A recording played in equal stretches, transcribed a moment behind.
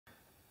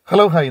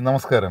Hello hi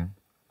നമസ്കാരം,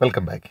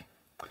 welcome back.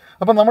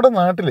 അപ്പോൾ നമ്മുടെ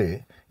നാട്ടിൽ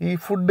ഈ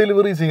ഫുഡ്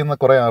ഡെലിവറി ചെയ്യുന്ന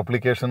കുറേ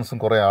ആപ്ലിക്കേഷൻസും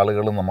കുറേ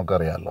ആളുകളും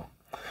നമുക്കറിയാമല്ലോ.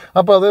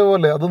 അപ്പോൾ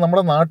അതേപോലെ അത്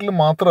നമ്മുടെ നാട്ടിൽ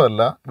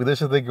മാത്രമല്ല,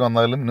 വിദേശത്തേക്ക്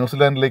വന്നാലും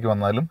ന്യൂസിലാൻഡിലേക്ക്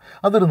വന്നാലും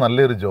അതൊരു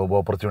നല്ലൊരു ജോബ്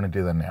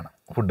ഓപ്പർച്യൂണിറ്റി തന്നെയാണ്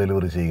ഫുഡ്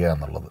ഡെലിവറി ചെയ്യുക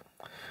എന്നുള്ളത്.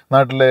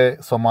 നാട്ടിലെ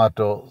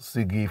സൊമാറ്റോ,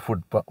 സ്വിഗ്ഗി,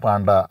 ഫുഡ്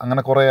പാണ്ട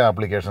അങ്ങനെ കുറേ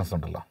ആപ്ലിക്കേഷൻസ്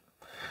ഉണ്ടല്ലോ.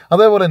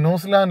 അതേപോലെ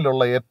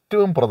ന്യൂസിലാൻഡിലുള്ള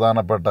ഏറ്റവും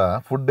പ്രധാനപ്പെട്ട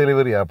food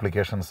delivery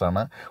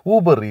ആപ്ലിക്കേഷൻസാണ്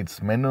Uber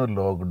Eats,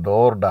 മെനുലോഗ്,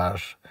 door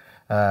dash,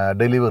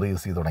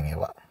 ഡെലിവറീസി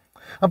തുടങ്ങിയവ.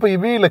 അപ്പോൾ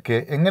ഇവയിലൊക്കെ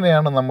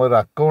എങ്ങനെയാണ് നമ്മളൊരു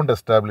അക്കൗണ്ട്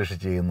എസ്റ്റാബ്ലിഷ്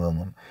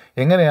ചെയ്യുന്നതെന്നും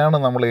എങ്ങനെയാണ്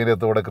നമ്മൾ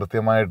ഇതിനകത്തൂടെ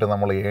കൃത്യമായിട്ട്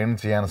നമ്മൾ ഏൺ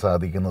ചെയ്യാൻ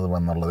സാധിക്കുന്നതും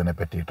എന്നുള്ളതിനെ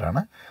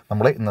പറ്റിയിട്ടാണ്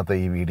നമ്മൾ ഇന്നത്തെ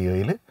ഈ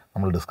വീഡിയോയിൽ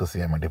നമ്മൾ ഡിസ്കസ്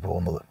ചെയ്യാൻ വേണ്ടി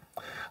പോകുന്നത്.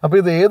 അപ്പോൾ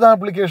ഇത് ഏത്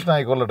ആപ്ലിക്കേഷൻ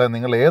ആയിക്കൊള്ളട്ടെ,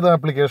 നിങ്ങൾ ഏത്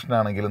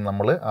ആപ്ലിക്കേഷനാണെങ്കിലും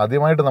നമ്മൾ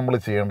ആദ്യമായിട്ട് നമ്മൾ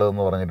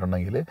ചെയ്യേണ്ടതെന്ന്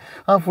പറഞ്ഞിട്ടുണ്ടെങ്കിൽ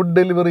ആ ഫുഡ്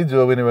ഡെലിവറി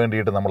ജോബിന്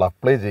വേണ്ടിയിട്ട് നമ്മൾ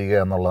അപ്ലൈ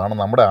ചെയ്യുക എന്നുള്ളതാണ്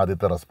നമ്മുടെ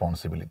ആദ്യത്തെ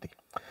റെസ്പോൺസിബിലിറ്റി.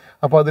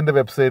 അപ്പോൾ അതിൻ്റെ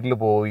വെബ്സൈറ്റിൽ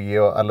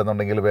പോവുകയോ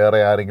അല്ലെന്നുണ്ടെങ്കിൽ വേറെ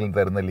ആരെങ്കിലും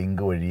തരുന്ന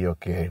ലിങ്ക് വഴിയോ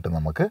ഒക്കെ ആയിട്ട്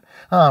നമുക്ക്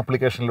ആ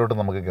ആപ്ലിക്കേഷനിലോട്ട്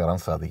നമുക്ക് കയറാൻ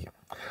സാധിക്കും.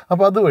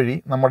 അപ്പോൾ അതുവഴി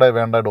നമ്മുടെ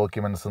വേണ്ട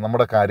ഡോക്യുമെൻറ്റ്സ്,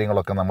 നമ്മുടെ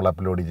കാര്യങ്ങളൊക്കെ നമ്മൾ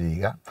അപ്ലോഡ്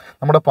ചെയ്യുക.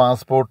 നമ്മുടെ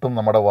പാസ്പോർട്ടും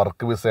നമ്മുടെ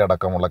വർക്ക് വിസ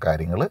അടക്കമുള്ള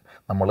കാര്യങ്ങൾ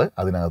നമ്മൾ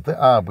അതിനകത്ത്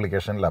ആ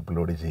ആപ്ലിക്കേഷനിൽ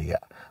അപ്ലോഡ്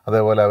ചെയ്യുക.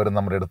 അതേപോലെ അവർ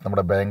നമ്മുടെ അടുത്ത്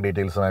നമ്മുടെ ബാങ്ക്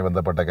ഡീറ്റെയിൽസുമായി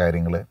ബന്ധപ്പെട്ട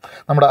കാര്യങ്ങൾ,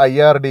 നമ്മുടെ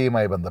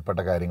IRDയുമായി ബന്ധപ്പെട്ട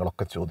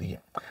കാര്യങ്ങളൊക്കെ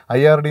ചോദിക്കും.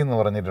 IRD എന്ന്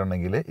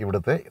പറഞ്ഞിട്ടുണ്ടെങ്കിൽ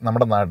ഇവിടുത്തെ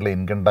നമ്മുടെ നാട്ടിലെ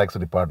ഇൻകം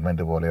ടാക്സ്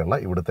ഡിപ്പാർട്ട്മെൻറ്റ് പോലെയുള്ള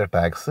ഇവിടുത്തെ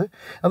ടാക്സ്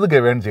അത്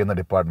ഗവേൺ ചെയ്യുന്ന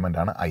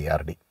ഡിപ്പാർട്ട്മെൻറ്റാണ്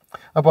IRD.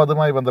 അപ്പോൾ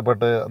അതുമായി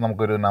ബന്ധപ്പെട്ട്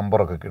നമുക്കൊരു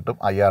നമ്പറൊക്കെ കിട്ടും.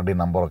 IRD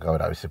നമ്പറൊക്കെ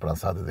അവർ ആവശ്യപ്പെടാൻ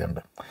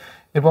സാധ്യതയുണ്ട്.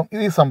 ഇപ്പം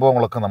ഈ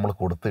സംഭവങ്ങളൊക്കെ നമ്മൾ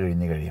കൊടുത്തു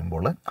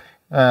കഴിയുമ്പോൾ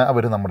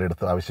അവർ നമ്മുടെ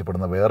അടുത്ത്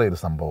ആവശ്യപ്പെടുന്ന വേറെ ഒരു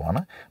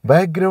സംഭവമാണ്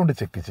ബാക്ക്ഗ്രൗണ്ട്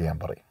ചെക്ക് ചെയ്യാൻ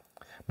പറയും.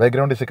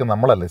 ബാക്ക്ഗ്രൗണ്ട് ചെക്ക്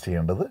നമ്മളല്ല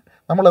ചെയ്യേണ്ടത്,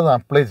 നമ്മളത്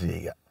അപ്ലൈ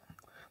ചെയ്യുക.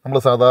 നമ്മൾ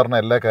സാധാരണ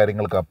എല്ലാ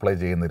കാര്യങ്ങൾക്കും അപ്ലൈ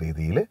ചെയ്യുന്ന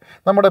രീതിയിൽ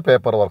നമ്മുടെ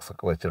പേപ്പർ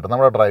വർക്ക്സൊക്കെ വെച്ചിട്ട്,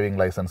 നമ്മുടെ ഡ്രൈവിംഗ്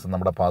ലൈസൻസും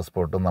നമ്മുടെ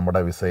പാസ്പോർട്ടും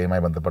നമ്മുടെ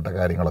വിസയുമായി ബന്ധപ്പെട്ട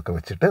കാര്യങ്ങളൊക്കെ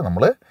വെച്ചിട്ട്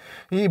നമ്മൾ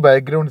ഈ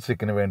ബാക്ക്ഗ്രൗണ്ട്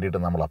ചെക്കിന്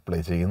വേണ്ടിയിട്ട് നമ്മൾ അപ്ലൈ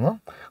ചെയ്യുന്നു.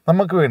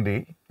 നമുക്ക് വേണ്ടി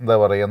എന്താ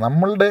പറയുക,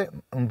 നമ്മളുടെ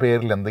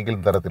പേരിൽ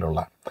എന്തെങ്കിലും തരത്തിലുള്ള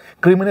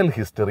ക്രിമിനൽ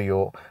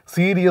ഹിസ്റ്ററിയോ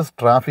സീരിയസ്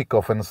ട്രാഫിക്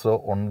ഒഫൻസോ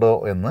ഉണ്ടോ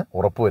എന്ന്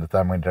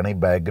ഉറപ്പുവരുത്താൻ വേണ്ടിയിട്ടാണ് ഈ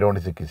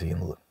ബാക്ക്ഗ്രൗണ്ട് ചെക്ക്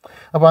ചെയ്യുന്നത്.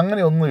 അപ്പോൾ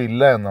അങ്ങനെയൊന്നും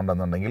ഇല്ല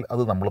എന്നുണ്ടെന്നുണ്ടെങ്കിൽ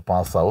അത് നമ്മൾ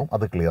പാസ്സാവും,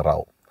 അത് ക്ലിയർ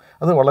ആവും.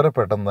 അത് വളരെ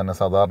പെട്ടെന്ന് തന്നെ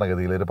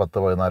സാധാരണഗതിയിൽ ഒരു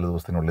 10-14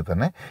 ദിവസത്തിനുള്ളിൽ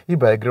തന്നെ ഈ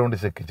ബാക്ക്ഗ്രൗണ്ട്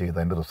ചെക്ക്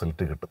ചെയ്തതിൻ്റെ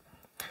റിസൾട്ട് കിട്ടും.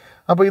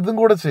 അപ്പോൾ ഇതും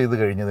കൂടെ ചെയ്ത്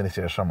കഴിഞ്ഞതിന്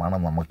ശേഷമാണ്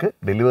നമുക്ക്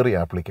ഡെലിവറി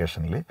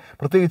ആപ്ലിക്കേഷനിൽ,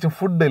 പ്രത്യേകിച്ചും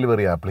ഫുഡ്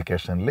ഡെലിവറി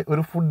ആപ്ലിക്കേഷനിൽ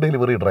ഒരു ഫുഡ്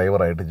ഡെലിവറി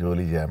ഡ്രൈവറായിട്ട്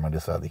ജോലി ചെയ്യാൻ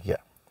വേണ്ടി സാധിക്കുക.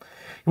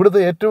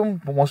 ഇവിടുത്തെ ഏറ്റവും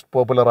മോസ്റ്റ്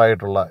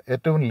പോപ്പുലറായിട്ടുള്ള,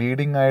 ഏറ്റവും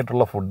ലീഡിംഗ്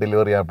ആയിട്ടുള്ള ഫുഡ്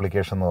ഡെലിവറി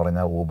ആപ്ലിക്കേഷൻ എന്ന്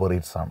പറഞ്ഞാൽ ഊബർ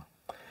ഈറ്റ്സ് ആണ്.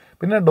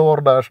 പിന്നെ ഡോർ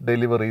ഡാഷ്,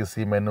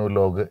 ഡെലിവറീസി,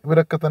 മെനുലോഗ്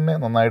ഇവരൊക്കെ തന്നെ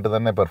നന്നായിട്ട്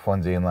തന്നെ പെർഫോം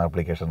ചെയ്യുന്ന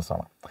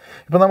ആപ്ലിക്കേഷൻസാണ്.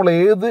 ഇപ്പോൾ നമ്മൾ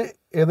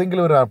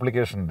ഏതെങ്കിലും ഒരു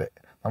ആപ്ലിക്കേഷൻ്റെ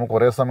നമുക്ക്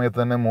ഒരേ സമയത്ത്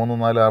തന്നെ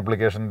 3-4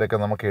 ആപ്ലിക്കേഷൻ്റെ ഒക്കെ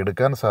നമുക്ക്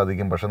എടുക്കാൻ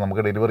സാധിക്കും, പക്ഷേ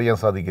നമുക്ക് ഡെലിവറി ചെയ്യാൻ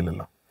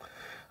സാധിക്കില്ലല്ലോ.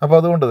 അപ്പോൾ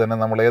അതുകൊണ്ട് തന്നെ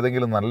നമ്മൾ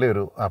ഏതെങ്കിലും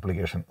നല്ലൊരു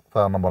ആപ്ലിക്കേഷൻ,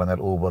 ഉദാഹരണം പറഞ്ഞാൽ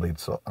ഊബർ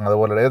ഈറ്റ്സോ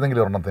അതുപോലെ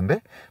ഏതെങ്കിലും ഒരെണ്ണത്തിൻ്റെ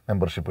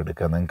മെമ്പർഷിപ്പ്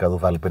എടുക്കുക. നിങ്ങൾക്ക് അത്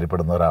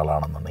താല്പര്യപ്പെടുന്ന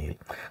ഒരാളാണെന്നുണ്ടെങ്കിൽ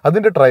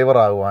അതിൻ്റെ ഡ്രൈവർ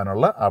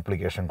ആകുവാനുള്ള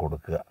ആപ്ലിക്കേഷൻ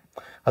കൊടുക്കുക,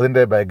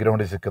 അതിൻ്റെ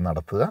ബാക്ക്ഗ്രൗണ്ട് ചെക്ക്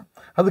നടത്തുക.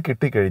 അത്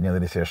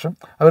കിട്ടിക്കഴിഞ്ഞതിന് ശേഷം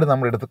അവർ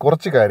നമ്മുടെ അടുത്ത്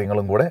കുറച്ച്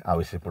കാര്യങ്ങളും കൂടെ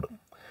ആവശ്യപ്പെടും.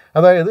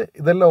 അതായത്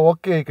ഇതെല്ലാം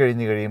ഓക്കെ ആയി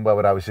കഴിയുമ്പോൾ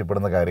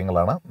അവരാവശ്യപ്പെടുന്ന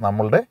കാര്യങ്ങളാണ്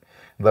നമ്മളുടെ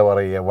എന്താ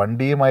പറയുക,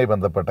 വണ്ടിയുമായി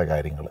ബന്ധപ്പെട്ട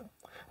കാര്യങ്ങൾ.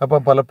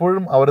 അപ്പം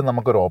പലപ്പോഴും അവർ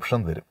നമുക്കൊരു ഓപ്ഷൻ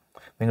തരും,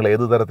 നിങ്ങൾ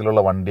ഏത് തരത്തിലുള്ള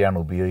വണ്ടിയാണ്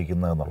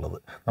ഉപയോഗിക്കുന്നത് എന്നുള്ളത്.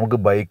 നമുക്ക്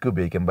ബൈക്ക്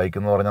ഉപയോഗിക്കാം, ബൈക്ക്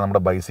എന്ന് പറഞ്ഞാൽ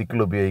നമ്മുടെ ബൈസിക്കിൾ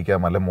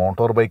ഉപയോഗിക്കാം, അല്ലെങ്കിൽ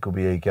മോട്ടോർ ബൈക്ക്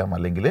ഉപയോഗിക്കാം,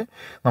 അല്ലെങ്കിൽ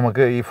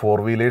നമുക്ക് ഈ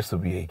 4 വീലേഴ്സ്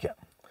ഉപയോഗിക്കാം.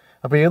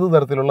 അപ്പോൾ ഏത്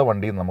തരത്തിലുള്ള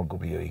വണ്ടിയും നമുക്ക്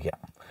ഉപയോഗിക്കാം.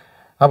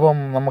 അപ്പം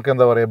നമുക്ക്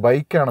എന്താ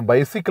പറയുക,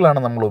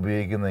 ബൈസിക്കിളാണ് നമ്മൾ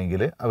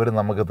ഉപയോഗിക്കുന്നതെങ്കിൽ അവർ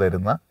നമുക്ക്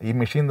തരുന്ന ഈ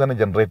മെഷീൻ തന്നെ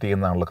ജനറേറ്റ്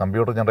ചെയ്യുന്നതാണല്ലോ,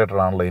 കമ്പ്യൂട്ടർ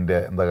ജനറേറ്ററാണല്ലോ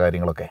ഇതിൻ്റെ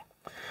കാര്യങ്ങളൊക്കെ.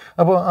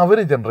 അപ്പോൾ അവർ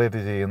ജനറേറ്റ്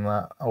ചെയ്യുന്ന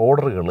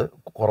ഓർഡറുകൾ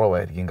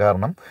കുറവായിരിക്കും.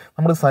 കാരണം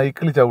നമ്മൾ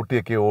സൈക്കിൾ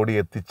ചവിട്ടിയൊക്കെ ഓടി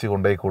എത്തിച്ച്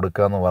കൊണ്ടുപോയി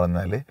കൊടുക്കുക എന്ന്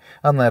പറഞ്ഞാൽ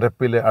ആ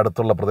നിരപ്പിൽ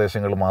അടുത്തുള്ള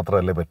പ്രദേശങ്ങൾ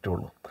മാത്രമല്ലേ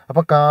പറ്റുള്ളൂ.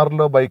 അപ്പോൾ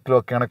കാറിലോ ബൈക്കിലോ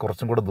ഒക്കെയാണെങ്കിൽ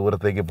കുറച്ചും കൂടെ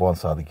ദൂരത്തേക്ക് പോകാൻ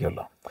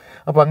സാധിക്കുമല്ലോ.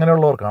 അപ്പോൾ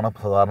അങ്ങനെയുള്ളവർക്കാണ്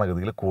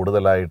സാധാരണഗതിയിൽ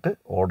കൂടുതലായിട്ട്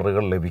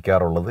ഓർഡറുകൾ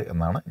ലഭിക്കാറുള്ളത്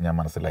എന്നാണ് ഞാൻ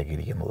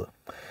മനസ്സിലാക്കിയിരിക്കുന്നത്.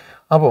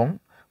 അപ്പം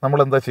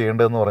നമ്മളെന്താ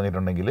ചെയ്യേണ്ടതെന്ന്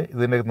പറഞ്ഞിട്ടുണ്ടെങ്കിൽ,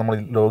 ഇതിൻ്റെ നമ്മൾ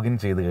ലോഗിൻ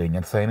ചെയ്ത്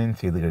കഴിഞ്ഞാൽ, സൈൻ ഇൻ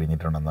ചെയ്ത്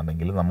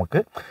കഴിഞ്ഞിട്ടുണ്ടെന്നുണ്ടെങ്കിൽ നമുക്ക്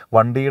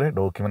വണ്ടിയുടെ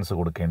ഡോക്യുമെൻറ്റ്സ്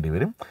കൊടുക്കേണ്ടി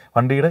വരും,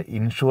 വണ്ടിയുടെ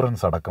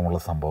ഇൻഷുറൻസ് അടക്കമുള്ള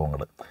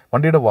സംഭവങ്ങൾ,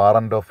 വണ്ടിയുടെ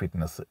വാറൻറ്റ് ഓഫ്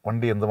ഫിറ്റ്നസ്,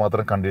 വണ്ടി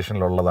എന്തുമാത്രം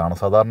കണ്ടീഷനിലുള്ളതാണ്.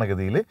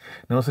 സാധാരണഗതിയിൽ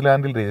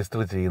ന്യൂസിലാൻഡിൽ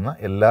രജിസ്റ്റർ ചെയ്യുന്ന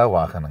എല്ലാ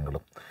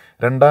വാഹനങ്ങളും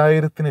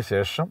 2000-ന്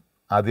ശേഷം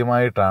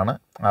ആദ്യമായിട്ടാണ്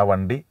ആ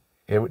വണ്ടി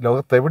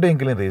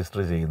ലോകത്തെവിടെയെങ്കിലും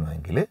രജിസ്റ്റർ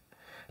ചെയ്യുന്നതെങ്കിൽ,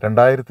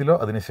 2000-ലോ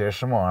അതിന്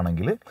ശേഷമോ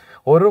ആണെങ്കിൽ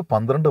ഓരോ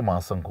 12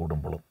 മാസം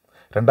കൂടുമ്പോഴും,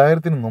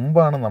 2000-ന്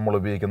മുമ്പാണ് നമ്മൾ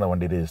ഉപയോഗിക്കുന്ന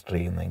വണ്ടി രജിസ്റ്റർ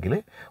ചെയ്യുന്നതെങ്കിൽ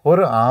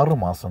ഓരോ 6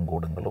 മാസം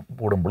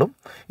കൂടുമ്പോഴും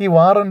ഈ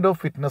വാറൻറ്റ് ഓഫ്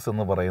ഫിറ്റ്നസ്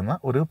എന്ന് പറയുന്ന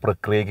ഒരു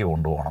പ്രക്രിയയ്ക്ക്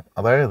കൊണ്ടുപോകണം.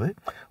 അതായത്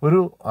ഒരു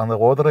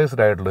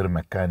ഓതറൈസ്ഡ് ആയിട്ടുള്ളൊരു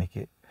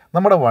മെക്കാനിക്ക്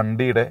നമ്മുടെ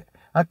വണ്ടിയുടെ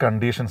ആ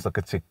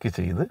കണ്ടീഷൻസൊക്കെ ചെക്ക്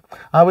ചെയ്ത്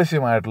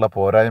ആവശ്യമായിട്ടുള്ള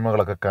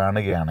പോരായ്മകളൊക്കെ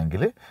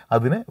കാണുകയാണെങ്കിൽ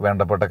അതിന്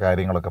വേണ്ടപ്പെട്ട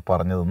കാര്യങ്ങളൊക്കെ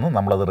പറഞ്ഞു തന്ന്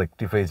നമ്മളത്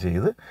റെക്ടിഫൈ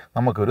ചെയ്ത്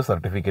നമുക്കൊരു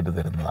സർട്ടിഫിക്കറ്റ്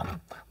തരുന്നതാണ്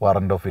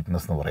വാറൻറ്റ് ഓഫ്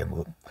ഫിറ്റ്നസ് എന്ന്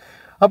പറയുന്നത്.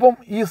 അപ്പം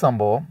ഈ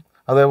സംഭവം,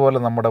 അതേപോലെ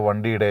നമ്മുടെ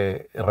വണ്ടിയുടെ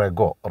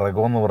റെഗോ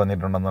എന്ന്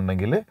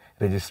പറഞ്ഞിട്ടുണ്ടെന്നുണ്ടെങ്കിൽ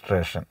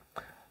രജിസ്ട്രേഷൻ,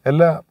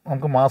 എല്ലാം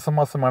നമുക്ക് മാസം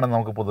വേണമെങ്കിൽ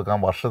നമുക്ക് പുതുക്കാം,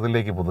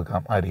 വർഷത്തിലേക്ക്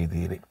പുതുക്കാം, ആ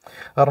രീതിയിൽ.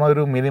 കാരണം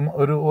ഒരു മിനിമം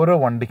ഓരോ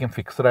വണ്ടിക്കും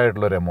ഫിക്സഡ്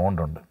ആയിട്ടുള്ളൊരു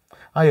എമൗണ്ട് ഉണ്ട്.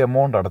 ആ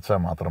എമൗണ്ട് അടച്ചാൽ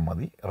മാത്രം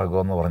മതി. റെഗോ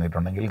എന്ന്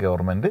പറഞ്ഞിട്ടുണ്ടെങ്കിൽ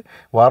ഗവൺമെൻറ്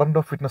വാറൻറ്റ്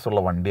ഓഫ് ഫിറ്റ്നസ്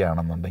ഉള്ള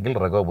വണ്ടിയാണെന്നുണ്ടെങ്കിൽ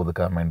റെഗോ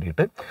പുതുക്കാൻ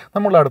വേണ്ടിയിട്ട്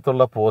നമ്മൾ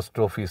അടുത്തുള്ള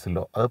പോസ്റ്റ്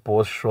ഓഫീസിലോ അത്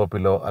പോസ്റ്റ്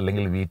ഷോപ്പിലോ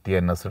അല്ലെങ്കിൽ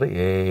VTNS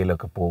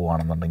AAയിലൊക്കെ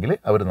പോവുകയാണെന്നുണ്ടെങ്കിൽ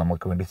അവർ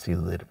നമുക്ക് വേണ്ടി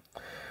ചെയ്തു തരും.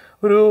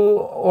 ഒരു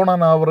ഓൺ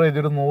ആൻ ആവറേജ്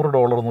ഒരു $100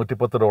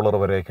 $110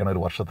 വരെയൊക്കെയാണ്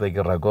ഒരു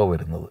വർഷത്തേക്ക് റെഗോ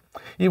വരുന്നത്.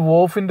 ഈ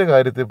വോഫിൻ്റെ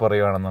കാര്യത്തിൽ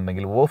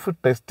പറയുകയാണെന്നുണ്ടെങ്കിൽ വോഫ്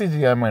ടെസ്റ്റ്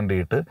ചെയ്യാൻ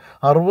വേണ്ടിയിട്ട്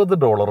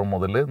 $60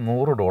 മുതൽ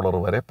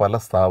 $100 വരെ പല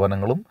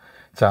സ്ഥാപനങ്ങളും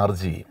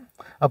ചാർജ് ചെയ്യും.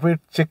 അപ്പോൾ ഈ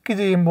ചെക്ക്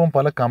ചെയ്യുമ്പോൾ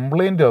പല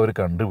കംപ്ലൈൻറ്റും അവർ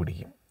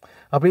കണ്ടുപിടിക്കും.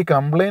 അപ്പോൾ ഈ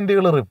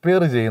കംപ്ലൈൻറ്റുകൾ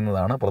റിപ്പയർ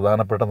ചെയ്യുന്നതാണ്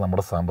പ്രധാനപ്പെട്ട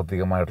നമ്മുടെ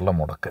സാമ്പത്തികമായിട്ടുള്ള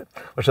മുടക്ക്.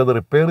 പക്ഷെ അത്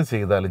റിപ്പയർ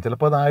ചെയ്താലും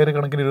ചിലപ്പോൾ അത്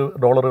ആയിരക്കണക്കിന്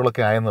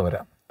ഡോളറുകളൊക്കെ ആയെന്ന്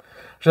വരാം.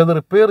 പക്ഷെ അത്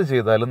റിപ്പയർ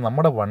ചെയ്താലും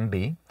നമ്മുടെ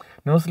വണ്ടി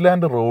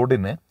ന്യൂസിലാൻഡ്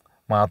റോഡിന്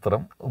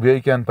മാത്രം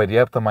ഉപയോഗിക്കാൻ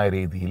പര്യാപ്തമായ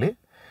രീതിയിൽ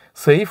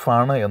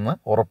സേഫാണ് എന്ന്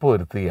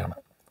ഉറപ്പുവരുത്തുകയാണ്.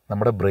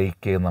 നമ്മുടെ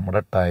ബ്രേക്ക്,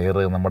 നമ്മുടെ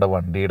ടയറ്, നമ്മുടെ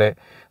വണ്ടിയുടെ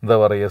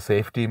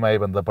സേഫ്റ്റിയുമായി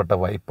ബന്ധപ്പെട്ട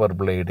വൈപ്പർ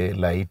ബ്ലേഡ്,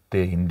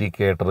 ലൈറ്റ്,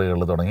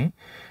 ഇൻഡിക്കേറ്ററുകൾ തുടങ്ങി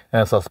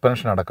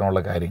സസ്പെൻഷൻ അടക്കമുള്ള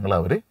കാര്യങ്ങൾ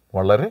അവർ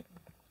വളരെ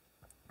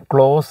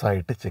ക്ലോസ്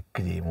ആയിട്ട്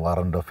ചെക്ക് ചെയ്യും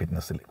വാറൻറ്റ് ഓഫ്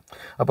ഫിറ്റ്നസ്സിൽ.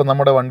 അപ്പോൾ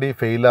നമ്മുടെ വണ്ടി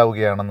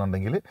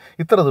ഫെയിലാവുകയാണെന്നുണ്ടെങ്കിൽ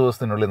ഇത്ര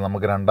ദിവസത്തിനുള്ളിൽ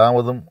നമുക്ക്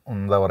രണ്ടാമതും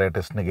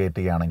ടെസ്റ്റിന്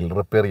കയറ്റുകയാണെങ്കിൽ,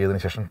 റിപ്പയർ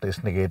ചെയ്തതിന് ശേഷം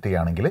ടെസ്റ്റിന്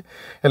കയറ്റുകയാണെങ്കിൽ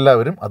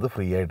എല്ലാവരും അത്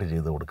ഫ്രീ ആയിട്ട്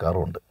ചെയ്ത്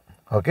കൊടുക്കാറുണ്ട്.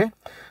 ഓക്കെ.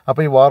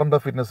 അപ്പോൾ ഈ വാറൻറ്റ്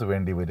ഓഫ് ഫിറ്റ്നസ്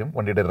വേണ്ടി വരും,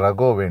 വണ്ടിയുടെ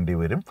റെഗോ വേണ്ടി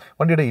വരും,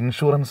 വണ്ടിയുടെ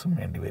ഇൻഷുറൻസും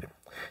വേണ്ടി വരും.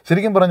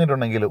 ശരിക്കും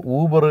പറഞ്ഞിട്ടുണ്ടെങ്കിൽ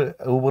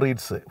ഊബർ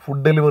ഈറ്റ്സ്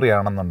ഫുഡ് ഡെലിവറി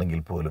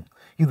ആണെന്നുണ്ടെങ്കിൽ പോലും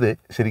ഇത്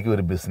ശരിക്കും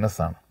ഒരു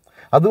ബിസിനസ്സാണ്.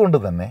 അതുകൊണ്ട്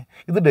തന്നെ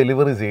ഇത്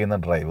ഡെലിവറി ചെയ്യുന്ന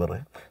ഡ്രൈവർ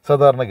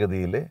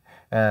സാധാരണഗതിയിൽ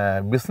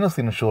ബിസിനസ്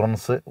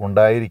ഇൻഷുറൻസ്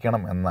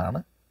ഉണ്ടായിരിക്കണം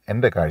എന്നാണ്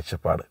എൻ്റെ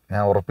കാഴ്ചപ്പാട്.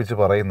 ഞാൻ ഉറപ്പിച്ച്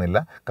പറയുന്നില്ല,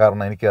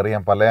 കാരണം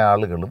എനിക്കറിയാം പല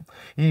ആളുകളും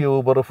ഈ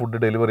ഊബർ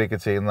ഫുഡ് ഡെലിവറിയൊക്കെ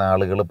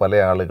ചെയ്യുന്ന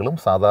പല ആളുകളും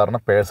സാധാരണ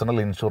പേഴ്സണൽ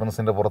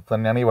ഇൻഷുറൻസിൻ്റെ പുറത്ത്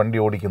തന്നെയാണ് ഈ വണ്ടി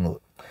ഓടിക്കുന്നത്.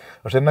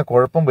 പക്ഷെ എന്നെ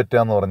കുഴപ്പം പറ്റുക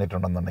എന്ന്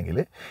പറഞ്ഞിട്ടുണ്ടെന്നുണ്ടെങ്കിൽ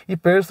ഈ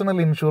പേഴ്സണൽ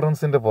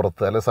ഇൻഷുറൻസിൻ്റെ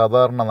പുറത്ത് അല്ലെ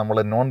സാധാരണ നമ്മൾ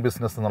നോൺ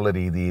ബിസിനസ് എന്നുള്ള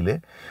രീതിയിൽ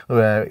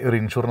ഒരു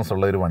ഇൻഷുറൻസ്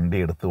ഉള്ള ഒരു വണ്ടി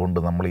എടുത്തുകൊണ്ട്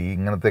നമ്മൾ ഈ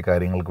ഇങ്ങനത്തെ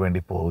കാര്യങ്ങൾക്ക്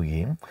വേണ്ടി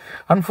പോവുകയും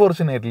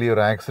അൺഫോർച്ചുനേറ്റ്ലി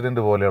ഒരു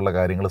ആക്സിഡൻറ്റ് പോലെയുള്ള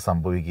കാര്യങ്ങൾ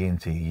സംഭവിക്കുകയും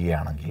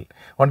ചെയ്യുകയാണെങ്കിൽ,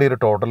 വണ്ടി ഒരു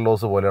ടോട്ടൽ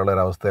ലോസ് പോലെയുള്ള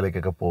ഒരു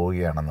അവസ്ഥയിലേക്കൊക്കെ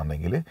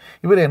പോവുകയാണെന്നുണ്ടെങ്കിൽ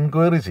ഇവർ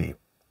എൻക്വയറി ചെയ്യും.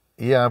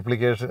 ഈ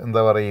ആപ്ലിക്കേഷൻ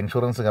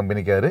ഇൻഷുറൻസ്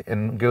കമ്പനിക്കാർ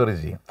എൻക്വയറി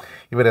ചെയ്യും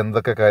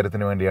ഇവരെന്തൊക്കെ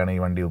കാര്യത്തിന് വേണ്ടിയാണ് ഈ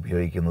വണ്ടി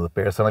ഉപയോഗിക്കുന്നത്,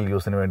 പേഴ്സണൽ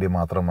യൂസിന് വേണ്ടി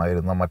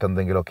മാത്രമായിരുന്നോ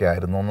മറ്റെന്തെങ്കിലുമൊക്കെ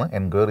ആയിരുന്നോ എന്ന്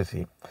എൻക്വയറി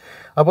ചെയ്യും.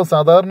 അപ്പോൾ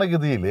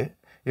സാധാരണഗതിയിൽ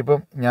ഇപ്പം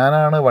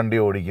ഞാനാണ് വണ്ടി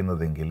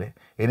ഓടിക്കുന്നതെങ്കിൽ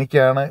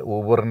എനിക്കാണ്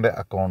ഊബറിൻ്റെ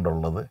അക്കൗണ്ട്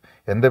ഉള്ളത്,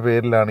 എൻ്റെ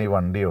പേരിലാണ് ഈ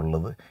വണ്ടി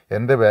ഉള്ളത്,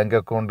 എൻ്റെ ബാങ്ക്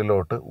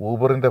അക്കൗണ്ടിലോട്ട്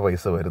ഊബറിൻ്റെ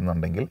പൈസ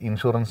വരുന്നുണ്ടെങ്കിൽ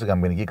ഇൻഷുറൻസ്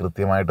കമ്പനിക്ക്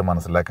കൃത്യമായിട്ട്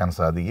മനസ്സിലാക്കാൻ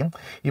സാധിക്കും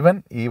ഇവൻ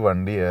ഈ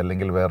വണ്ടി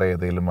അല്ലെങ്കിൽ വേറെ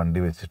ഏതെങ്കിലും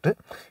വണ്ടി വെച്ചിട്ട്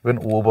ഇവൻ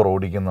ഊബർ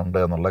ഓടിക്കുന്നുണ്ട്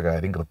എന്നുള്ള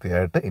കാര്യം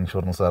കൃത്യമായിട്ട്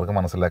ഇൻഷുറൻസുകാർക്ക്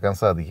മനസ്സിലാക്കാൻ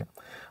സാധിക്കും.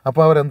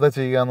 അപ്പോൾ അവരെന്താ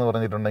ചെയ്യുക എന്ന്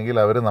പറഞ്ഞിട്ടുണ്ടെങ്കിൽ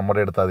അവർ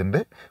നമ്മുടെ അടുത്ത്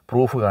അതിൻ്റെ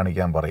പ്രൂഫ്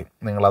കാണിക്കാൻ പറയും,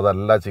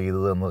 നിങ്ങളതല്ല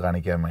ചെയ്തത് എന്ന്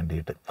കാണിക്കാൻ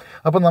വേണ്ടിയിട്ട്.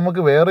 അപ്പോൾ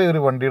നമുക്ക് വേറെ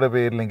ഒരു വണ്ടിയുടെ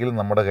പേരിലെങ്കിൽ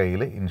നമ്മുടെ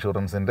കയ്യിൽ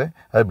ഇൻഷുറൻസിൻ്റെ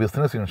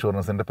ബിസിനസ്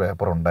ഇൻഷുറൻസിൻ്റെ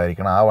പേപ്പർ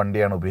ഉണ്ടായിരിക്കണം, ആ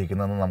വണ്ടിയാണ്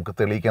ഉപയോഗിക്കുന്നതെന്ന് നമുക്ക്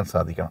തെളിയിക്കാൻ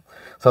സാധിക്കണം.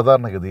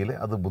 സാധാരണഗതിയിൽ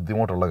അത്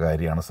ബുദ്ധിമുട്ടുള്ള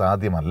കാര്യമാണ്,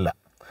 സാധ്യമല്ല.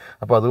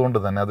 അപ്പോൾ അതുകൊണ്ട്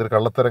തന്നെ അതൊരു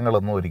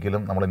കള്ളത്തരങ്ങളൊന്നും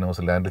ഒരിക്കലും നമ്മൾ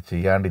ന്യൂസിലാൻഡിൽ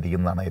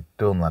ചെയ്യാണ്ടിരിക്കുന്നതാണ്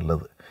ഏറ്റവും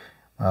നല്ലത്.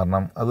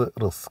 കാരണം അത്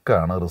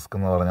റിസ്ക്കാണ്. റിസ്ക്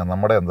എന്ന് പറഞ്ഞാൽ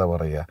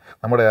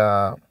നമ്മുടെ ആ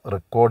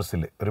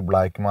റെക്കോർഡ്സിൽ ഒരു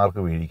ബ്ലാക്ക്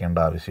മാർക്ക് വീഴിക്കേണ്ട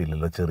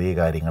ആവശ്യമില്ലല്ലോ ചെറിയ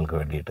കാര്യങ്ങൾക്ക്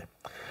വേണ്ടിയിട്ട്.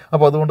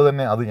 അപ്പോൾ അതുകൊണ്ട്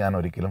തന്നെ അത് ഞാൻ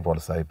ഒരിക്കലും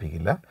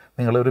പ്രോത്സാഹിപ്പിക്കില്ല.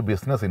 നിങ്ങളൊരു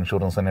ബിസിനസ്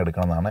ഇൻഷുറൻസ് തന്നെ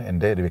എടുക്കണമെന്നാണ്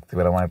എൻ്റെ ഒരു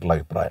വ്യക്തിപരമായിട്ടുള്ള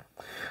അഭിപ്രായം.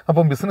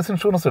 അപ്പം ബിസിനസ്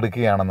ഇൻഷുറൻസ്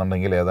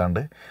എടുക്കുകയാണെന്നുണ്ടെങ്കിൽ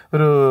ഏതാണ്ട്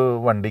ഒരു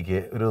വണ്ടിക്ക്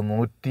ഒരു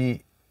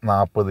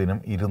 140-നും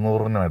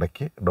 200-നും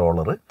ഇടയ്ക്ക്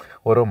ഡോളർ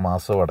ഓരോ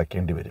മാസവും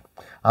അടയ്ക്കേണ്ടി വരും.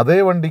 അതേ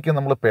വണ്ടിക്ക്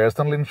നമ്മൾ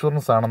പേഴ്സണൽ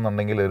ഇൻഷുറൻസ്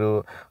ആണെന്നുണ്ടെങ്കിൽ ഒരു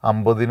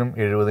 50-നും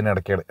 70-നും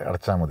ഇടയ്ക്ക്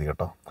അടച്ചാൽ മതി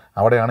കേട്ടോ.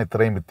 അവിടെയാണ്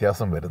ഇത്രയും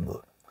വ്യത്യാസം വരുന്നത്.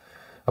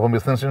 അപ്പം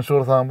ബിസിനസ്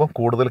ഇൻഷുറൻസ് ആകുമ്പോൾ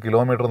കൂടുതൽ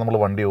കിലോമീറ്റർ നമ്മൾ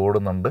വണ്ടി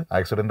ഓടുന്നുണ്ട്,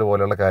 ആക്സിഡൻറ്റ്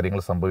പോലെയുള്ള കാര്യങ്ങൾ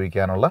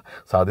സംഭവിക്കാനുള്ള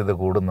സാധ്യത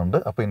കൂടുന്നുണ്ട്.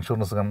 അപ്പോൾ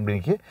ഇൻഷുറൻസ്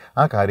കമ്പനിക്ക്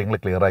ആ കാര്യങ്ങൾ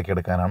ക്ലിയർ ആക്കി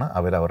എടുക്കാനാണ്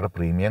അവരുടെ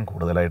പ്രീമിയം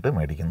കൂടുതലായിട്ട്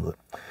മേടിക്കുന്നത്.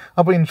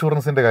 അപ്പോൾ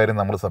ഇൻഷുറൻസിൻ്റെ കാര്യം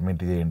നമ്മൾ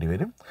സബ്മിറ്റ് ചെയ്യേണ്ടി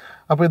വരും.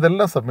 അപ്പോൾ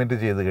ഇതെല്ലാം സബ്മിറ്റ്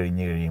ചെയ്ത്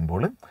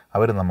കഴിയുമ്പോൾ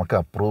അവർ നമുക്ക്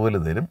അപ്രൂവൽ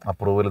തരും.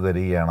 അപ്രൂവൽ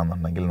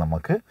തരികയാണെന്നുണ്ടെങ്കിൽ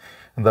നമുക്ക്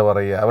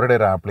അവരുടെ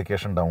ഒരു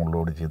ആപ്ലിക്കേഷൻ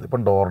ഡൗൺലോഡ് ചെയ്ത്,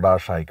 ഇപ്പം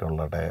ഡോർഡാഷ്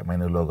ആയിക്കൊള്ളട്ടെ,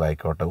 മെനുലോഗ്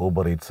ആയിക്കോട്ടെ,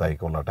 ഊബർ ഈറ്റ്സ്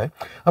ആയിക്കൊള്ളട്ടെ,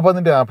 അപ്പോൾ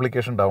അതിൻ്റെ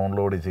ആപ്ലിക്കേഷൻ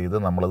ഡൗൺലോഡ് ചെയ്ത്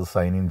നമ്മളത്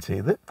സൈൻ ഇൻ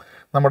ചെയ്ത്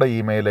നമ്മുടെ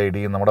ഇമെയിൽ ID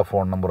യും നമ്മുടെ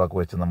ഫോൺ നമ്പറൊക്കെ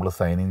വെച്ച് നമ്മൾ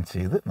സൈൻ ഇൻ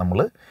ചെയ്ത് നമ്മൾ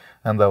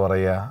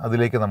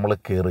അതിലേക്ക് നമ്മൾ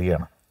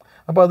കയറുകയാണ്.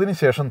 അപ്പോൾ അതിന്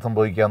ശേഷം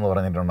സംഭവിക്കുക എന്ന്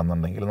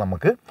പറഞ്ഞിട്ടുണ്ടെന്നുണ്ടെങ്കിൽ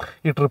നമുക്ക്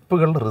ഈ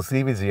ട്രിപ്പുകൾ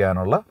റിസീവ്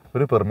ചെയ്യാനുള്ള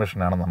ഒരു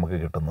പെർമിഷനാണ് നമുക്ക്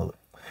കിട്ടുന്നത്.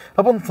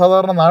 അപ്പം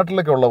സാധാരണ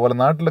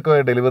നാട്ടിലൊക്കെ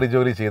ഡെലിവറി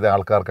ജോലി ചെയ്ത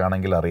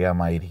ആൾക്കാർക്കാണെങ്കിൽ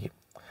അറിയാമായിരിക്കും.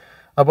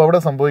 അപ്പോൾ അവിടെ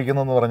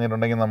സംഭവിക്കുന്നതെന്ന്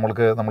പറഞ്ഞിട്ടുണ്ടെങ്കിൽ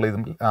നമ്മൾ ഇത്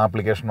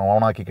ആപ്ലിക്കേഷൻ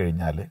ഓണാക്കി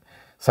കഴിഞ്ഞാൽ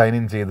സൈൻ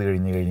ഇൻ ചെയ്ത്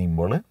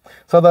കഴിയുമ്പോൾ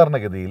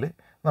സാധാരണഗതിയിൽ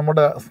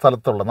നമ്മുടെ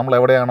സ്ഥലത്തുള്ള നമ്മൾ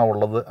എവിടെയാണോ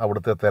ഉള്ളത്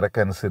അവിടുത്തെ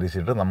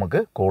തിരക്കനുസരിച്ചിട്ട് നമുക്ക്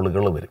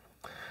കോളുകൾ വരും.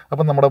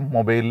 അപ്പം നമ്മുടെ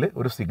മൊബൈലിൽ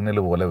ഒരു സിഗ്നൽ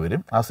പോലെ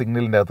വരും. ആ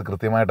സിഗ്നലിൻ്റെ അകത്ത്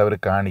കൃത്യമായിട്ട് അവർ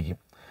കാണിക്കും,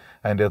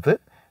 അതിൻ്റെ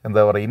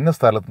അകത്ത് ഇന്ന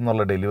സ്ഥലത്തു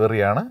നിന്നുള്ള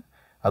ഡെലിവറിയാണ്,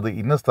 അത്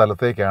ഇന്ന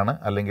സ്ഥലത്തേക്കാണ്,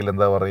 അല്ലെങ്കിൽ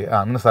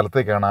ഇന്ന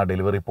സ്ഥലത്തേക്കാണ് ആ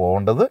ഡെലിവറി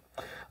പോകേണ്ടത്.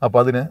 അപ്പോൾ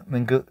അതിന്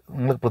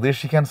നിങ്ങൾ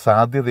പ്രതീക്ഷിക്കാൻ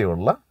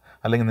സാധ്യതയുള്ള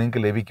അല്ലെങ്കിൽ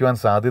നിങ്ങൾക്ക് ലഭിക്കുവാൻ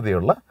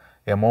സാധ്യതയുള്ള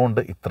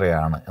എമൗണ്ട്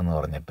ഇത്രയാണ് എന്ന്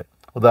പറഞ്ഞിട്ട്,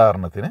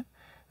 ഉദാഹരണത്തിന്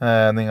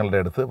നിങ്ങളുടെ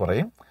അടുത്ത്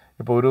പറയും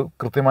ഇപ്പോൾ ഒരു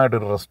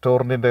കൃത്യമായിട്ടൊരു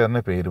റെസ്റ്റോറൻറ്റിൻ്റെ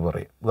തന്നെ പേര്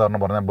പറയും. ഉദാഹരണം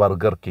പറഞ്ഞാൽ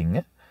ബർഗർ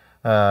കിങ്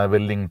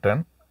വെല്ലിംഗ്ടൺ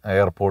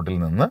എയർപോർട്ടിൽ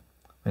നിന്ന്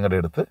നിങ്ങളുടെ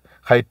അടുത്ത്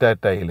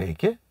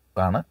ഹൈറ്റാറ്റയിലേക്ക്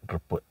ആണ്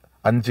ട്രിപ്പ്.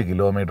 5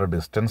 കിലോമീറ്റർ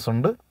ഡിസ്റ്റൻസ്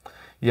ഉണ്ട്.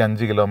 ഈ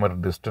 5 കിലോമീറ്റർ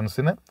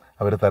ഡിസ്റ്റൻസിന്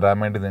അവർ തരാൻ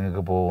വേണ്ടി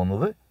നിങ്ങൾക്ക്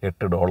പോകുന്നത്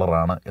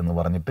 $8 എന്ന്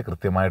പറഞ്ഞിട്ട്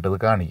കൃത്യമായിട്ടത്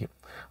കാണിക്കും.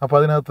 അപ്പോൾ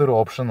അതിനകത്തൊരു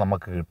ഓപ്ഷൻ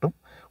നമുക്ക് കിട്ടും.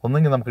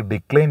 ഒന്നെങ്കിൽ നമുക്ക്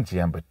ഡിക്ലൈൻ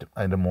ചെയ്യാൻ പറ്റും.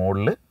 അതിൻ്റെ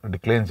മുകളിൽ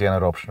ഡിക്ലൈൻ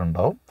ചെയ്യാനൊരു ഓപ്ഷൻ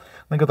ഉണ്ടാവും.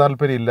 നിങ്ങൾക്ക്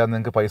താല്പര്യമില്ല,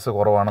 നിങ്ങൾക്ക് പൈസ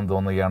കുറവാണെന്ന്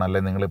തോന്നുകയാണ്,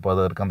 അല്ലെങ്കിൽ നിങ്ങളിപ്പോൾ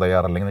അത് എടുക്കാൻ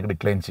തയ്യാറല്ലെങ്കിൽ നിങ്ങൾക്ക്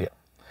ഡിക്ലൈൻ ചെയ്യാം.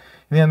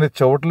 ഇനി അതിൻ്റെ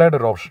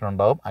ചുവട്ടിലായിട്ടൊരു ഓപ്ഷൻ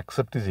ഉണ്ടാവും,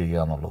 അക്സെപ്റ്റ് ചെയ്യുക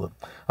എന്നുള്ളത്.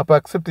 അപ്പോൾ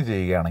അക്സെപ്റ്റ്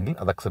ചെയ്യുകയാണെങ്കിൽ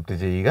അത് അക്സെപ്റ്റ്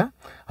ചെയ്യുക.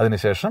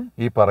 അതിനുശേഷം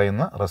ഈ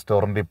പറയുന്ന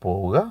റെസ്റ്റോറൻറ്റിൽ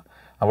പോവുക.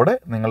 അവിടെ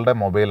നിങ്ങളുടെ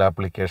മൊബൈൽ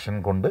ആപ്ലിക്കേഷൻ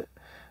കൊണ്ട്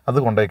അത്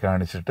കൊണ്ടുപോയി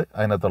കാണിച്ചിട്ട്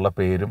അതിനകത്തുള്ള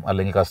പേരും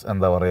അല്ലെങ്കിൽ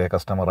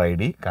കസ്റ്റമർ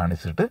ID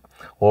കാണിച്ചിട്ട്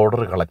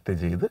ഓർഡർ കളക്ട്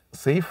ചെയ്ത്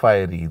സേഫായ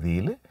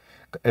രീതിയിൽ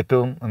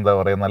ഏറ്റവും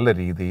നല്ല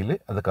രീതിയിൽ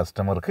അത്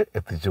കസ്റ്റമർക്ക്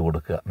എത്തിച്ചു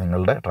കൊടുക്കുക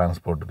നിങ്ങളുടെ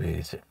ട്രാൻസ്പോർട്ട്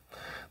ഉപയോഗിച്ച്.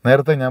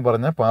 നേരത്തെ ഞാൻ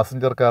പറഞ്ഞ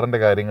പാസഞ്ചർ കാറിൻ്റെ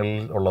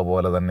കാര്യങ്ങളിൽ ഉള്ള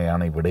പോലെ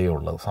തന്നെയാണ്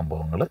ഇവിടെയുള്ള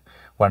സംഭവങ്ങൾ.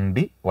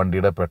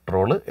 വണ്ടിയുടെ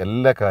പെട്രോള്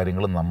എല്ലാ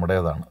കാര്യങ്ങളും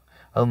നമ്മുടേതാണ്.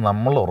 അത്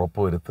നമ്മൾ ഉറപ്പ്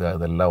വരുത്തുക,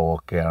 ഇതെല്ലാം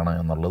ഓക്കെ ആണ്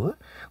എന്നുള്ളത്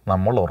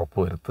നമ്മൾ ഉറപ്പ്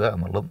വരുത്തുക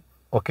എന്നുള്ളത്.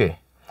 ഓക്കെ,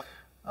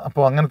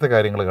 അപ്പോൾ അങ്ങനത്തെ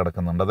കാര്യങ്ങൾ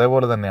കിടക്കുന്നുണ്ട്.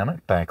 അതേപോലെ തന്നെയാണ്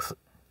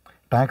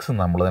ടാക്സ്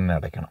നമ്മൾ തന്നെ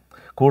അടയ്ക്കണം.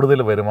 കൂടുതൽ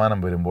വരുമാനം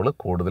വരുമ്പോൾ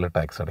കൂടുതൽ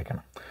ടാക്സ്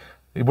അടയ്ക്കണം.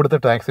 ഇവിടുത്തെ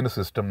ടാക്സിൻ്റെ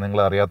സിസ്റ്റം നിങ്ങൾ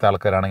അറിയാത്ത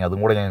ആൾക്കാരാണെങ്കിൽ അതും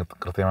കൂടെ ഞാൻ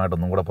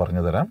കൃത്യമായിട്ടൊന്നും കൂടെ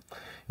പറഞ്ഞു തരാം.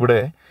 ഇവിടെ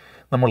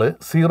നമ്മൾ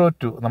 $1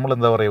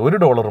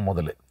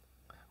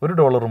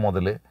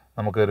 മുതൽ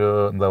നമുക്കൊരു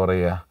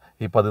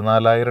ഈ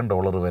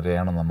 $14,000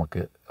 വരെയാണ്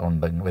നമുക്ക്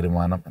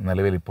വരുമാനം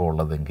നിലവിലിപ്പോൾ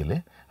ഉള്ളതെങ്കിൽ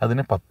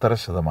അതിന്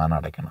 10.5%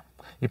 അടയ്ക്കണം.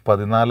 ഈ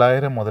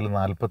 14,000 മുതൽ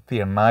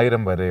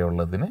 48,000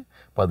 വരെയുള്ളതിന്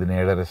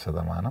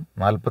 17.5%,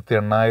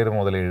 48,000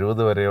 മുതൽ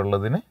 70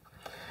 വരെയുള്ളതിന്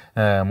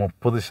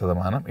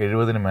 30%,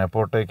 70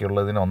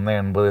 മേപ്പോട്ടേക്കുള്ളതിന്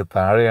 1.80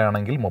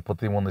 താഴെയാണെങ്കിൽ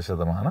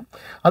 33%,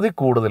 അതിൽ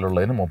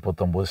കൂടുതലുള്ളതിന്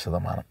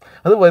 39%.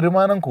 അത്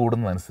വരുമാനം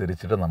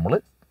കൂടുന്നതനുസരിച്ചിട്ട് നമ്മൾ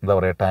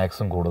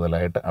ടാക്സും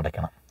കൂടുതലായിട്ട്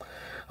അടയ്ക്കണം.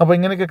 അപ്പോൾ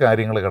ഇങ്ങനെയൊക്കെ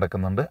കാര്യങ്ങൾ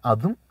കിടക്കുന്നുണ്ട്.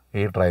 അതും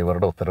ഈ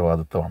ഡ്രൈവറുടെ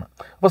ഉത്തരവാദിത്വമാണ്.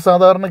 അപ്പോൾ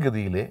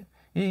സാധാരണഗതിയിൽ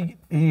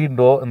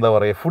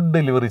ഫുഡ്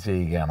ഡെലിവറി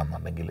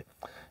ചെയ്യുകയാണെന്നുണ്ടെങ്കിൽ,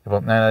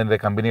 ഇപ്പം ഞാൻ അതിൻ്റെ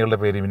കമ്പനികളുടെ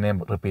പേര് പിന്നെയും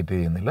റിപ്പീറ്റ്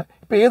ചെയ്യുന്നില്ല.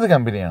 ഇപ്പോൾ ഏത്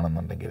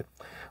കമ്പനിയാണെന്നുണ്ടെങ്കിൽ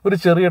ഒരു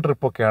ചെറിയ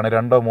ട്രിപ്പൊക്കെയാണ്,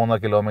 2-3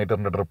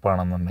 കിലോമീറ്ററിൻ്റെ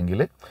ട്രിപ്പാണെന്നുണ്ടെങ്കിൽ,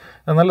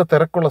 നല്ല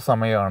തിരക്കുള്ള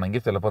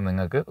സമയമാണെങ്കിൽ ചിലപ്പോൾ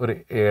നിങ്ങൾക്ക് ഒരു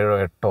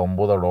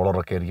 $7-8-9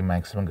 ഒക്കെ ആയിരിക്കും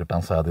മാക്സിമം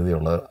കിട്ടാൻ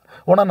സാധ്യതയുള്ളത്.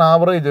 ഓൺ ആൻ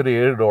ആവറേജ് ഒരു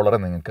 $7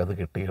 നിങ്ങൾക്കത്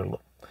കിട്ടുകയുള്ളൂ.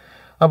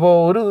 അപ്പോൾ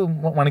ഒരു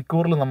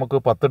മണിക്കൂറിൽ നമുക്ക്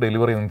 10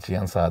 ഡെലിവറി ഒന്നും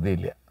ചെയ്യാൻ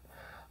സാധ്യമില്ല.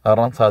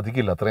 കാരണം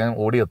സാധിക്കില്ല, അത്രയും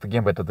ഓടി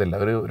എത്തിക്കാൻ പറ്റത്തില്ല.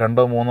 ഒരു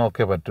 2-3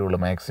 ഒക്കെ പറ്റുള്ളൂ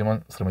മാക്സിമം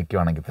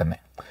ശ്രമിക്കുകയാണെങ്കിൽ തന്നെ.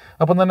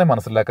 അപ്പം തന്നെ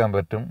മനസ്സിലാക്കാൻ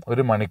പറ്റും,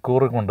 ഒരു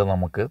മണിക്കൂർ കൊണ്ട്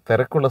നമുക്ക്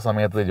തിരക്കുള്ള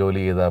സമയത്ത്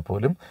ജോലി ചെയ്താൽ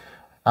പോലും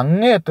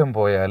അങ്ങേയറ്റം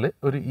പോയാൽ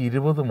ഒരു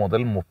 $20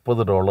 മുതൽ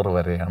 $30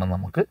 വരെയാണ്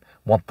നമുക്ക്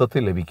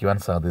മൊത്തത്തിൽ ലഭിക്കുവാൻ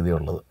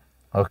സാധ്യതയുള്ളത്.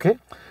 ഓക്കെ,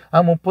 ആ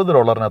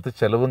 $30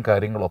 ചിലവും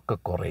കാര്യങ്ങളൊക്കെ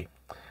കുറയും.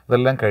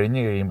 ഇതെല്ലാം കഴിഞ്ഞ്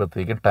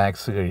കഴിയുമ്പോഴത്തേക്കും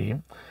ടാക്സ് കഴിയും,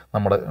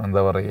 നമ്മുടെ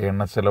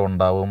എണ്ണ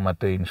ചിലവുണ്ടാവും,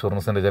 മറ്റ്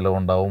ഇൻഷുറൻസിൻ്റെ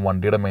ചിലവുണ്ടാവും,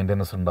 വണ്ടിയുടെ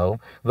മെയിൻ്റനൻസ് ഉണ്ടാവും.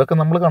 ഇതൊക്കെ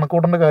നമ്മൾ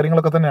കണക്കൂട്ടേണ്ട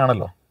കാര്യങ്ങളൊക്കെ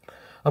തന്നെയാണല്ലോ.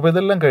 അപ്പോൾ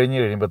ഇതെല്ലാം കഴിഞ്ഞ്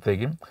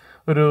കഴിയുമ്പോഴത്തേക്കും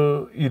ഒരു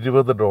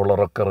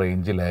 $20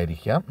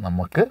 റേഞ്ചിലായിരിക്കാം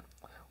നമുക്ക്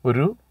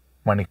ഒരു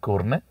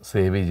മണിക്കൂറിന്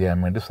സേവ് ചെയ്യാൻ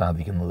വേണ്ടി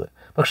സാധിക്കുന്നത്.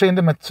 പക്ഷേ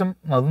ഇതിൻ്റെ മെച്ചം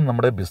അത്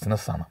നമ്മുടെ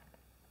ബിസിനസ്സാണ്.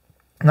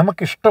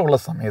 നമുക്കിഷ്ടമുള്ള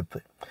സമയത്ത്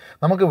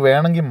നമുക്ക്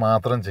വേണമെങ്കിൽ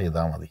മാത്രം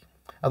ചെയ്താൽ മതി.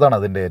 അതാണ്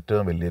അതിൻ്റെ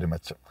ഏറ്റവും വലിയൊരു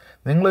മെച്ചം.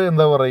 നിങ്ങൾ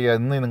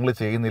ഇന്ന് നിങ്ങൾ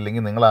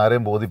ചെയ്യുന്നില്ലെങ്കിൽ നിങ്ങൾ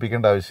ആരെയും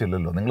ബോധിപ്പിക്കേണ്ട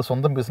ആവശ്യമില്ലല്ലോ. നിങ്ങൾ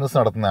സ്വന്തം ബിസിനസ്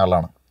നടത്തുന്ന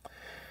ആളാണ്.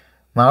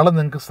 നാളെ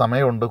നിങ്ങൾക്ക്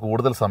സമയമുണ്ട്,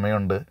 കൂടുതൽ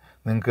സമയമുണ്ട്,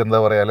 നിങ്ങൾക്ക്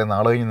അല്ലെങ്കിൽ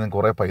നാളെ കഴിഞ്ഞ് നിങ്ങൾക്ക്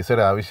കുറേ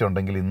പൈസയുടെ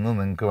ആവശ്യമുണ്ടെങ്കിൽ ഇന്ന്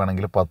നിങ്ങൾക്ക്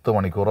വേണമെങ്കിൽ 10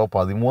 മണിക്കൂറോ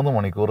 13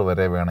 മണിക്കൂർ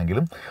വരെ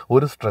വേണമെങ്കിലും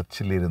ഒരു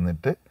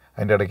സ്ട്രെച്ചിലിരുന്നിട്ട്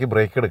അതിൻ്റെ ഇടയ്ക്ക്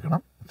ബ്രേക്ക്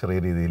എടുക്കണം ചെറിയ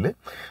രീതിയിൽ.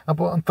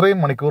 അപ്പോൾ അത്രയും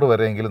മണിക്കൂർ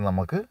വരെയെങ്കിലും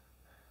നമുക്ക്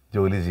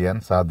ജോലി ചെയ്യാൻ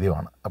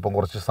സാധ്യമാണ്. അപ്പം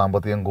കുറച്ച്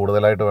സാമ്പത്തികം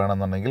കൂടുതലായിട്ട്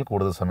വേണമെന്നുണ്ടെങ്കിൽ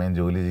കൂടുതൽ സമയം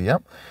ജോലി ചെയ്യാം.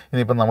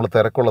 ഇനിയിപ്പം നമ്മൾ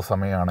തിരക്കുള്ള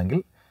സമയമാണെങ്കിൽ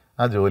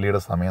ആ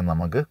ജോലിയുടെ സമയം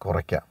നമുക്ക്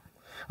കുറയ്ക്കാം.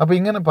 അപ്പോൾ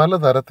ഇങ്ങനെ പല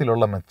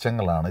തരത്തിലുള്ള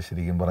മെച്ചങ്ങളാണ്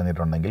ശരിക്കും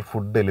പറഞ്ഞിട്ടുണ്ടെങ്കിൽ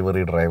ഫുഡ്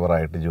ഡെലിവറി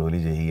ഡ്രൈവറായിട്ട് ജോലി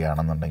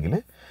ചെയ്യുകയാണെന്നുണ്ടെങ്കിൽ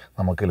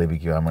നമുക്ക്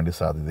ലഭിക്കുവാൻ വേണ്ടി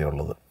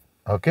സാധ്യതയുള്ളത്.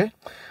 ഓക്കെ,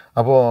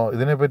 അപ്പോൾ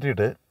ഇതിനെ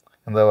പറ്റിയിട്ട്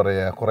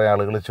കുറേ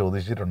ആളുകൾ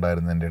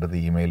ചോദിച്ചിട്ടുണ്ടായിരുന്നു എൻ്റെ അടുത്ത്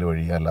ഇമെയിൽ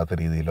വഴി അല്ലാത്ത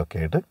രീതിയിലൊക്കെ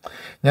ആയിട്ട്.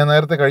 ഞാൻ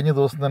നേരത്തെ കഴിഞ്ഞ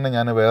ദിവസം തന്നെ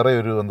ഞാൻ വേറെ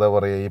ഒരു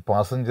ഈ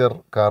പാസഞ്ചർ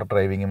കാർ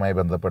ഡ്രൈവിങ്ങുമായി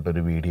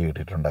ബന്ധപ്പെട്ടൊരു വീഡിയോ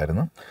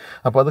ഇട്ടിട്ടുണ്ടായിരുന്നു.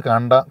 അപ്പോൾ അത്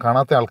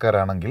കാണാത്ത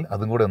ആൾക്കാരാണെങ്കിൽ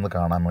അതും കൂടെ ഒന്ന്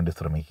കാണാൻ വേണ്ടി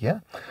ശ്രമിക്കുക.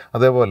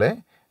 അതേപോലെ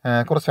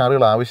കുറച്ച്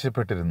ആളുകൾ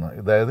ആവശ്യപ്പെട്ടിരുന്നു,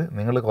 അതായത്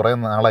നിങ്ങൾ കുറേ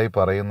നാളായി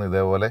പറയുന്നു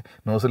ഇതേപോലെ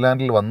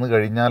ന്യൂസിലാൻഡിൽ വന്നു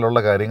കഴിഞ്ഞാലുള്ള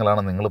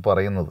കാര്യങ്ങളാണ് നിങ്ങൾ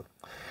പറയുന്നത്,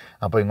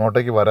 അപ്പോൾ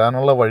ഇങ്ങോട്ടേക്ക്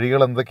വരാനുള്ള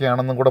വഴികൾ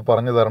എന്തൊക്കെയാണെന്നും കൂടെ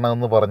പറഞ്ഞു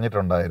തരണമെന്ന്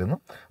പറഞ്ഞിട്ടുണ്ടായിരുന്നു.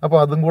 അപ്പോൾ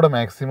അതും കൂടെ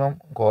മാക്സിമം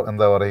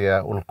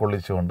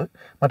ഉൾക്കൊള്ളിച്ചുകൊണ്ട്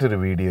മറ്റൊരു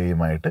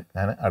വീഡിയോയുമായിട്ട്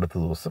ഞാൻ അടുത്ത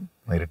ദിവസം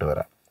നേരിട്ട്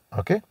വരാം.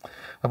 ഓക്കെ,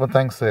 അപ്പോൾ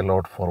thanks a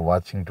lot for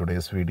watching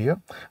today's video.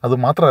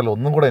 അതുമാത്രമല്ല,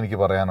 ഒന്നും കൂടെ എനിക്ക്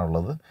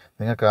പറയാനുള്ളത്,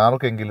 നിങ്ങൾക്ക്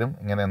ആർക്കെങ്കിലും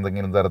ഇങ്ങനെ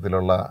എന്തെങ്കിലും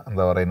തരത്തിലുള്ള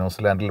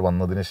ന്യൂസിലാൻഡിൽ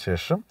വന്നതിന്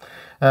ശേഷം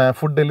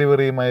ഫുഡ്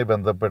ഡെലിവറിയുമായി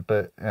ബന്ധപ്പെട്ട്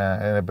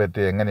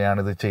ഇതിനെപ്പറ്റി എങ്ങനെയാണ്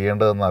ഇത്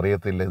ചെയ്യേണ്ടതെന്ന്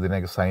അറിയത്തില്ല,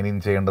 ഇതിനൊക്കെ സൈൻ ഇൻ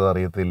ചെയ്യേണ്ടത്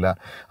അറിയത്തില്ല,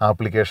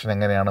 ആപ്ലിക്കേഷൻ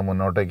എങ്ങനെയാണ്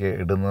മുന്നോട്ടേക്ക്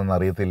ഇടുന്നതെന്ന്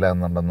അറിയത്തില്ല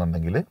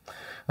എന്നുണ്ടെന്നുണ്ടെങ്കിൽ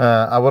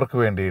അവർക്ക്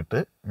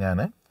വേണ്ടിയിട്ട് ഞാൻ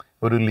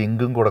ഒരു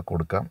ലിങ്കും കൂടെ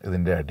കൊടുക്കാം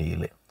ഇതിൻ്റെ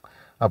അടിയിൽ.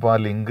 അപ്പോൾ ആ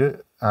ലിങ്ക്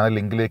ആ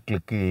ലിങ്കിലേക്ക്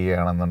ക്ലിക്ക്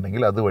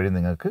ചെയ്യുകയാണെന്നുണ്ടെങ്കിൽ അതുവഴി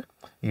നിങ്ങൾക്ക്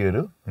ഈ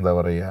ഒരു എന്താ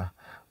പറയുക,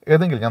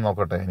 ഏതെങ്കിലും ഞാൻ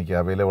നോക്കട്ടെ എനിക്ക്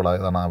അവൈലബിൾ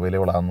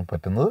ആകാൻ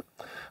പറ്റുന്നത്,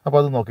 അപ്പോൾ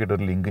അത്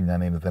നോക്കിയിട്ടൊരു ലിങ്ക് ഞാൻ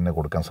ഇതിന് തന്നെ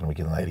കൊടുക്കാൻ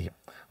ശ്രമിക്കുന്നതായിരിക്കും.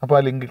 അപ്പോൾ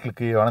ആ ലിങ്ക്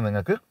ക്ലിക്ക് ചെയ്യുകയാണെങ്കിൽ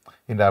നിങ്ങൾക്ക്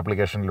ഇതിൻ്റെ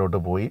ആപ്ലിക്കേഷനിലോട്ട്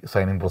പോയി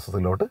സൈൻ ഇൻ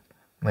പ്രോസസ്സിലോട്ട്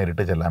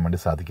നേരിട്ട് ചെല്ലാൻ വേണ്ടി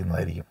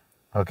സാധിക്കുന്നതായിരിക്കും.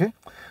 ഓക്കെ,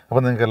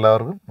 അപ്പോൾ നിങ്ങൾക്ക്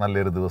എല്ലാവർക്കും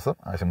നല്ലൊരു ദിവസം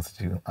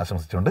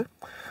ആശംസിച്ചുകൊണ്ട്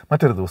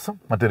മറ്റൊരു ദിവസം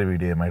മറ്റൊരു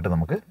വീഡിയോയുമായിട്ട്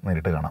നമുക്ക്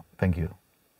നേരിട്ട് കാണാം. Thank you.